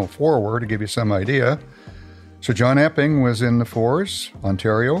the final 4 were to give you some idea. So John Epping was in the 4s,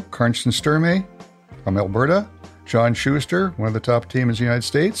 Ontario, Karsten Sturmey from Alberta, John Schuster, one of the top teams in the United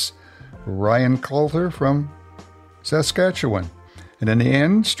States, Ryan Coulter from Saskatchewan. And in the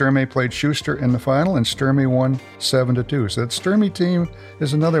end, Sturmey played Schuster in the final, and Sturmey won 7-2. So that Sturmey team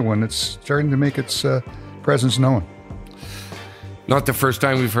is another one that's starting to make its presence known. Not the first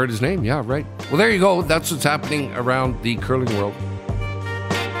time we've heard his name. Yeah, right. Well, there you go. That's what's happening around the curling world.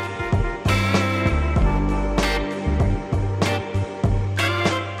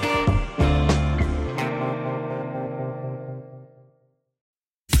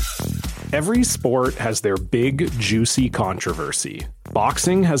 Every sport has their big, juicy controversy.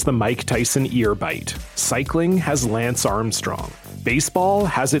 Boxing has the Mike Tyson ear bite. Cycling has Lance Armstrong. Baseball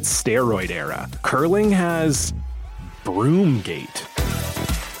has its steroid era. Curling has Broomgate.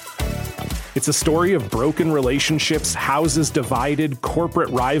 It's a story of broken relationships, houses divided,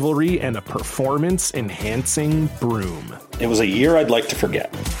 corporate rivalry, and a performance-enhancing broom. It was a year I'd like to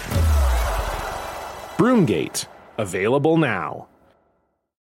forget. Broomgate. Available now.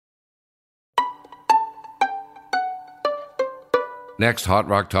 Next, Hot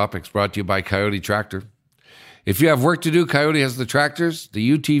Rock Topics brought to you by Coyote Tractor. If you have work to do, Coyote has the tractors,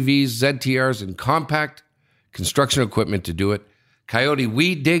 the UTVs, ZTRs, and compact construction equipment to do it. Coyote,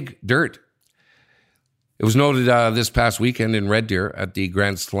 we dig dirt. It was noted this past weekend in Red Deer at the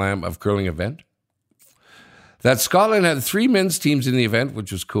Grand Slam of Curling event that Scotland had 3 men's teams in the event,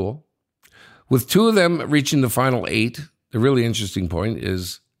 which was cool, with 2 of them reaching the final 8. The really interesting point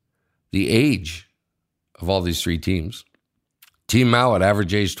is the age of all these 3 teams. Team Mouat,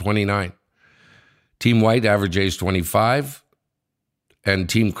 average age 29. Team White, average age 25. And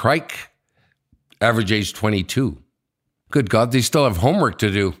Team Crike, average age 22. Good God, they still have homework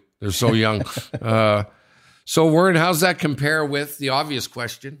to do. They're so young. So, Warren, how's that compare with the obvious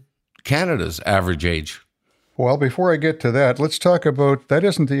question, Canada's average age? Well, before I get to that, let's talk about, that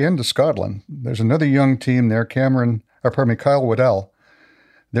isn't the end of Scotland. There's another young team there, Kyle Waddell.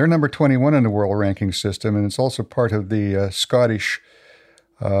 They're number 21 in the world ranking system, and it's also part of the Scottish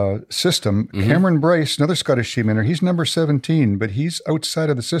system. Mm-hmm. Cameron Bryce, another Scottish team enter, he's number 17, but he's outside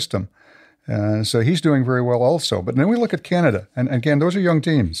of the system. So he's doing very well also. But then we look at Canada, and again, those are young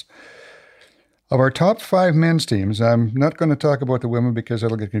teams. Of our top 5 men's teams, I'm not going to talk about the women because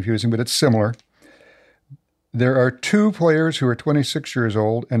that'll get confusing, but it's similar. There are 2 players who are 26 years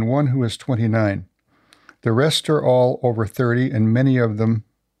old and 1 who is 29. The rest are all over 30, and many of them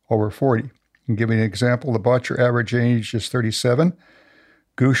over 40. I'll give you an example. The Botcher average age is 37.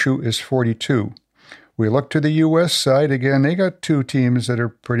 Gushu is 42. We look to the U.S. side. Again, they got 2 teams that are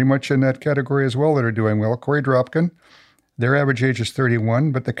pretty much in that category as well that are doing well. Corey Dropkin, their average age is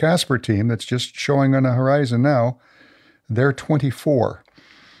 31, but the Casper team that's just showing on the horizon now, they're 24.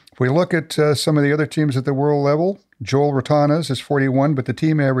 If we look at some of the other teams at the world level, Joel Rotana's is 41, but the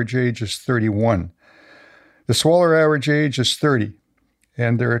team average age is 31. The Swaller average age is 30.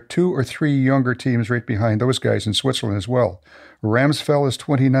 And there are 2 or 3 younger teams right behind those guys in Switzerland as well. Ramsfell is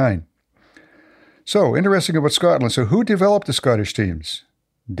 29. So, interesting about Scotland. So, who developed the Scottish teams?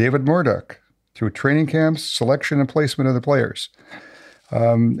 David Murdoch, through training camps, selection, and placement of the players.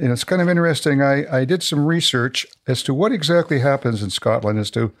 And it's kind of interesting. I did some research as to what exactly happens in Scotland as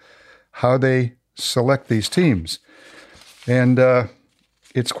to how they select these teams. And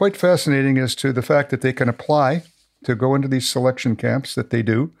it's quite fascinating as to the fact that they can apply to go into these selection camps that they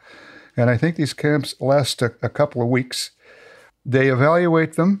do. And I think these camps last a couple of weeks. They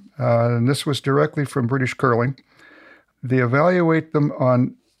evaluate them, and this was directly from British Curling. They evaluate them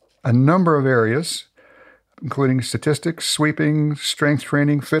on a number of areas, including statistics, sweeping, strength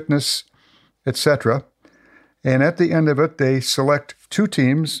training, fitness, etc. And at the end of it, they select 2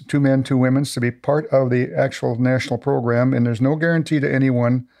 teams, 2 men, 2 women, to be part of the actual national program. And there's no guarantee to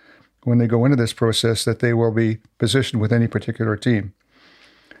anyone when they go into this process that they will be positioned with any particular team.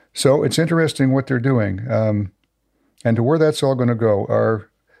 So it's interesting what they're doing. And to where that's all going to go,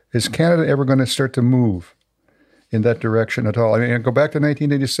 is Canada ever going to start to move in that direction at all? I mean, go back to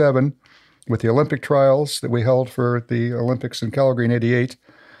 1987 with the Olympic trials that we held for the Olympics in Calgary in 88.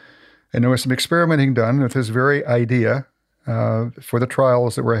 And there was some experimenting done with this very idea for the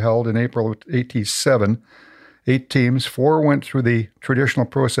trials that were held in April of 87. 8 teams, 4 went through the traditional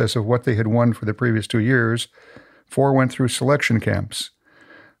process of what they had won for the previous 2 years. 4 went through selection camps.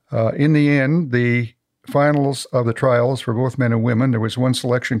 In the end, the finals of the trials for both men and women, there was 1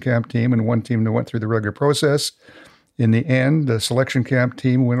 selection camp team and 1 team that went through the regular process. In the end, the selection camp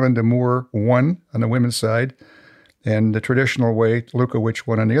team, Linda Moore, won on the women's side, and the traditional way, Luka Witch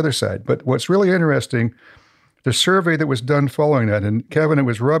won on the other side. But what's really interesting, the survey that was done following that, and Kevin, it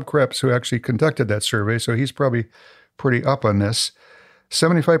was Rob Krebs who actually conducted that survey, so he's probably pretty up on this.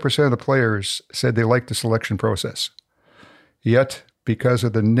 75% of the players said they liked the selection process. Yet, because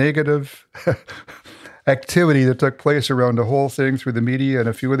of the negative activity that took place around the whole thing through the media and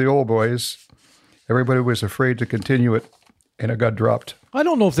a few of the old boys, everybody was afraid to continue it, and it got dropped. I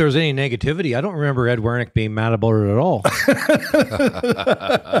don't know if there was any negativity. I don't remember Ed Wernick being mad about it at all.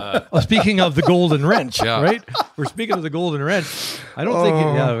 Speaking of the golden wrench, right? We're speaking of the golden wrench. I don't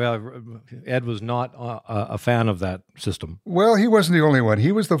think Ed was not a fan of that system. Well, he wasn't the only one.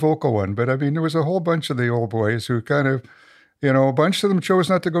 He was the vocal one. But, I mean, there was a whole bunch of the old boys who kind of, a bunch of them chose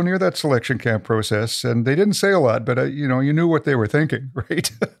not to go near that selection camp process, and they didn't say a lot, but you knew what they were thinking,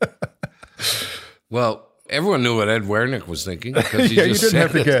 right? Well, everyone knew what Ed Wernick was thinking. Because you didn't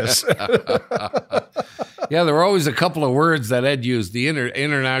have to guess. Yeah, there were always a couple of words that Ed used, the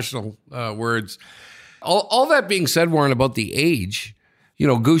international words. All that being said, Warren, about the age,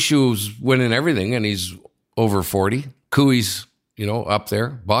 Gushu's winning everything, and he's over 40. Cooey's, up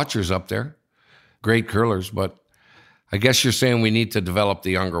there. Botcher's up there. Great curlers, but I guess you're saying we need to develop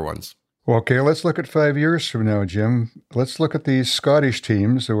the younger ones. Well, okay, let's look at 5 years from now, Jim. Let's look at these Scottish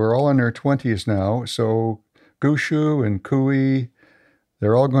teams who are all in their 20s now. So Gushu and Cooey,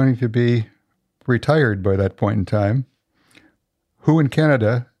 they're all going to be retired by that point in time. Who in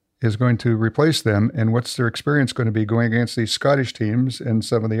Canada is going to replace them, and what's their experience going to be going against these Scottish teams and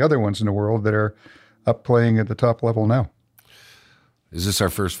some of the other ones in the world that are up playing at the top level now? Is this our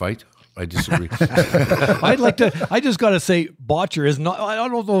first fight? I disagree. I just got to say, Botcher is not, I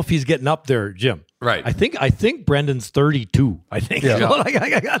don't know if he's getting up there, Jim. Right. I think Brendan's 32. I think.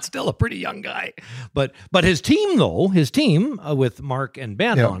 Yeah. That's still a pretty young guy. But his team, with Mark and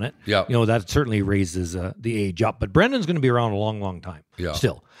Ben on it, that certainly raises the age up. But Brendan's going to be around a long, long time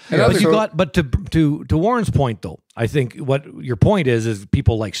still. But to Warren's point, though, I think what your point is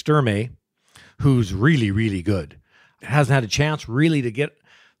people like Sturmey, who's really, really good, hasn't had a chance really to get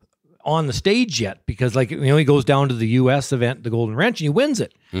on the stage yet because he goes down to the U.S. event, the Golden Wrench, and he wins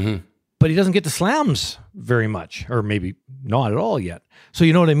it. Mm-hmm. But he doesn't get to slams very much, or maybe not at all yet. So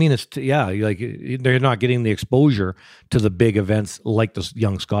you know what I mean? They're not getting the exposure to the big events like the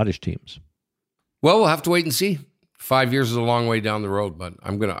young Scottish teams. Well, we'll have to wait and see. 5 years is a long way down the road, but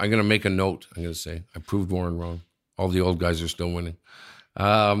I'm gonna make a note. I'm gonna say I proved Warren wrong. All the old guys are still winning.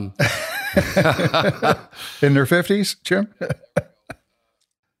 In their 50s, Jim?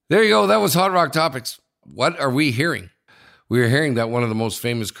 There you go. That was Hot Rock Topics. What are we hearing? We are hearing that one of the most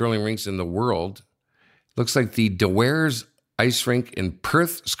famous curling rinks in the world, looks like the De Wares Ice Rink in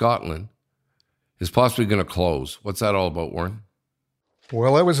Perth, Scotland, is possibly going to close. What's that all about, Warren?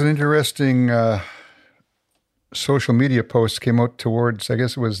 Well, that was an interesting social media post came out towards, I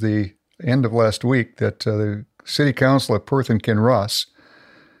guess it was the end of last week, that the City Council of Perth and Kinross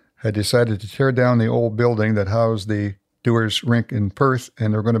had decided to tear down the old building that housed the De Wares Rink in Perth,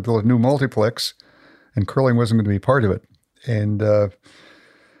 and they're going to build a new multiplex, and curling wasn't going to be part of it. And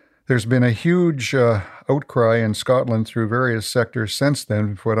there's been a huge outcry in Scotland through various sectors since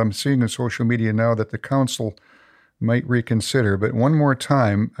then. What I'm seeing in social media now that the council might reconsider. But one more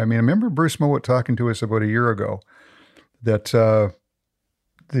time, I remember Bruce Mouat talking to us about a year ago that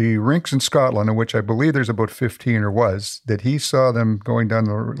the rinks in Scotland, in which I believe there's about 15 or was, that he saw them going down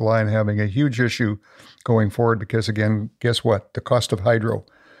the line having a huge issue going forward because, again, guess what? The cost of hydro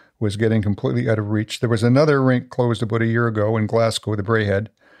was getting completely out of reach. There was another rink closed about a year ago in Glasgow, the Braehead,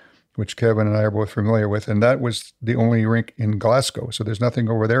 which Kevin and I are both familiar with, and that was the only rink in Glasgow, so there's nothing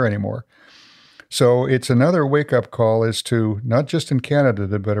over there anymore. So it's another wake-up call as to, not just in Canada,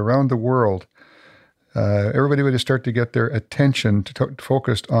 but around the world, everybody would start to get their attention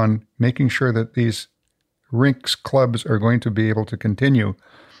focused on making sure that these rinks clubs are going to be able to continue,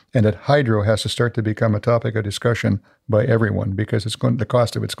 and that hydro has to start to become a topic of discussion by everyone because the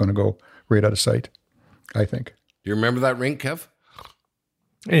cost of it's going to go right out of sight, I think. Do you remember that rink, Kev?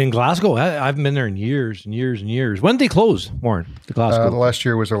 In Glasgow, I haven't been there in years and years and years. When did they close, Warren? The Glasgow. The last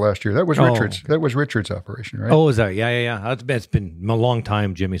year was their last year. That was Richards. That was Richards' operation, right? Oh, is that? Yeah. It's been a long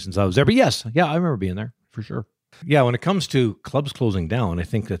time, Jimmy, since I was there. But yes, I remember being there for sure. Yeah, when it comes to clubs closing down, I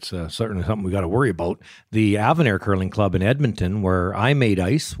think that's certainly something we got to worry about. The Avonare Curling Club in Edmonton, where I made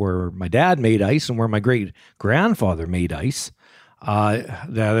ice, where my dad made ice, and where my great-grandfather made ice,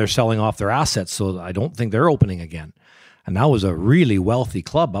 they're selling off their assets, so I don't think they're opening again. And that was a really wealthy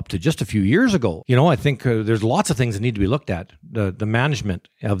club up to just a few years ago. I think there's lots of things that need to be looked at. The management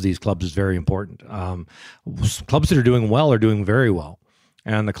of these clubs is very important. Clubs that are doing well are doing very well.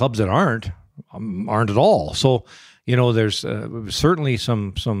 And the clubs that aren't at all. So, there's certainly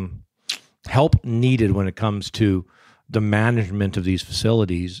some help needed when it comes to the management of these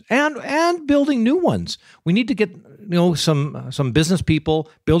facilities and building new ones. We need to get some business people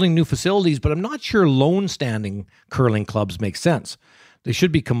building new facilities, but I'm not sure lone standing curling clubs make sense. They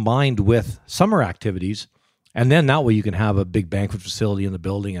should be combined with summer activities, and then that way you can have a big banquet facility in the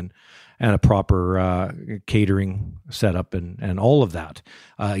building and a proper catering setup and all of that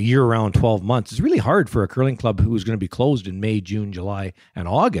year-round 12 months. It's really hard for a curling club who's going to be closed in May, June, July, and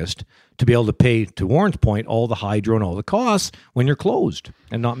August to be able to pay, to Warren's point, all the hydro and all the costs when you're closed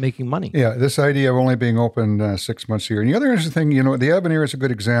and not making money. Yeah, this idea of only being open 6 months a year. And the other interesting thing, the Avonare is a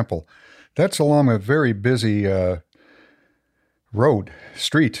good example. That's along a very busy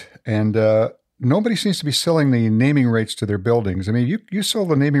street. And nobody seems to be selling the naming rights to their buildings. I mean, you sold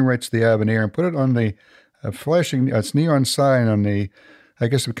the naming rights to the Avenir and put it on the flashing neon sign on the, I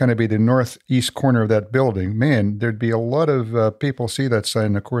guess it would kind of be the northeast corner of that building. Man, there'd be a lot of people see that sign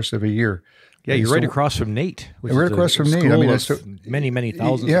in the course of a year. Yeah, you're right across from Nate. Right across from Nate. I mean, it's many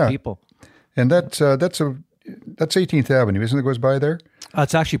thousands of people. And that's 18th Avenue, isn't it? Goes by there.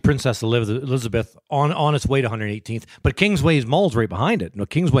 It's actually Princess Elizabeth on its way to 118th. But Kingsway Mall's right behind it. No,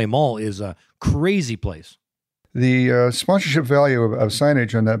 Kingsway Mall is a crazy place. The sponsorship value of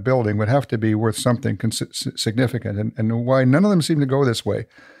signage on that building would have to be worth something significant. And why none of them seem to go this way,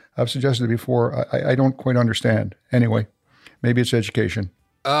 I've suggested before, I don't quite understand. Anyway, maybe it's education.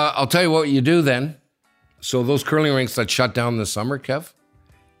 I'll tell you what you do then. So those curling rinks that shut down this summer, Kev,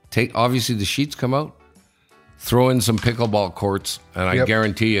 obviously the sheets come out, throw in some pickleball courts, and I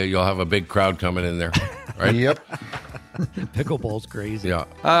guarantee you'll have a big crowd coming in there. Right? Yep. Pickleball's crazy.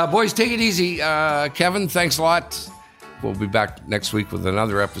 Yeah. Boys, take it easy. Kevin, thanks a lot. We'll be back next week with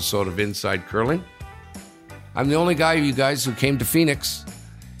another episode of Inside Curling. I'm the only guy, you guys, who came to Phoenix.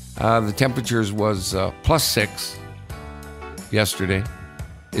 The temperatures was +6 yesterday.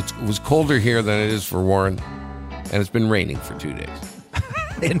 It was colder here than it is for Warren, and it's been raining for 2 days.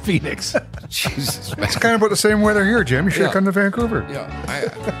 In Phoenix. Jesus, man. It's kind of about the same weather here, Jim. You should have come to Vancouver.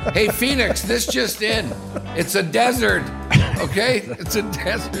 Yeah. Hey, Phoenix, this just in. It's a desert, okay? It's a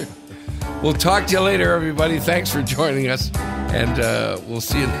desert. We'll talk to you later, everybody. Thanks for joining us, and we'll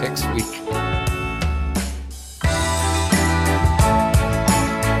see you next week.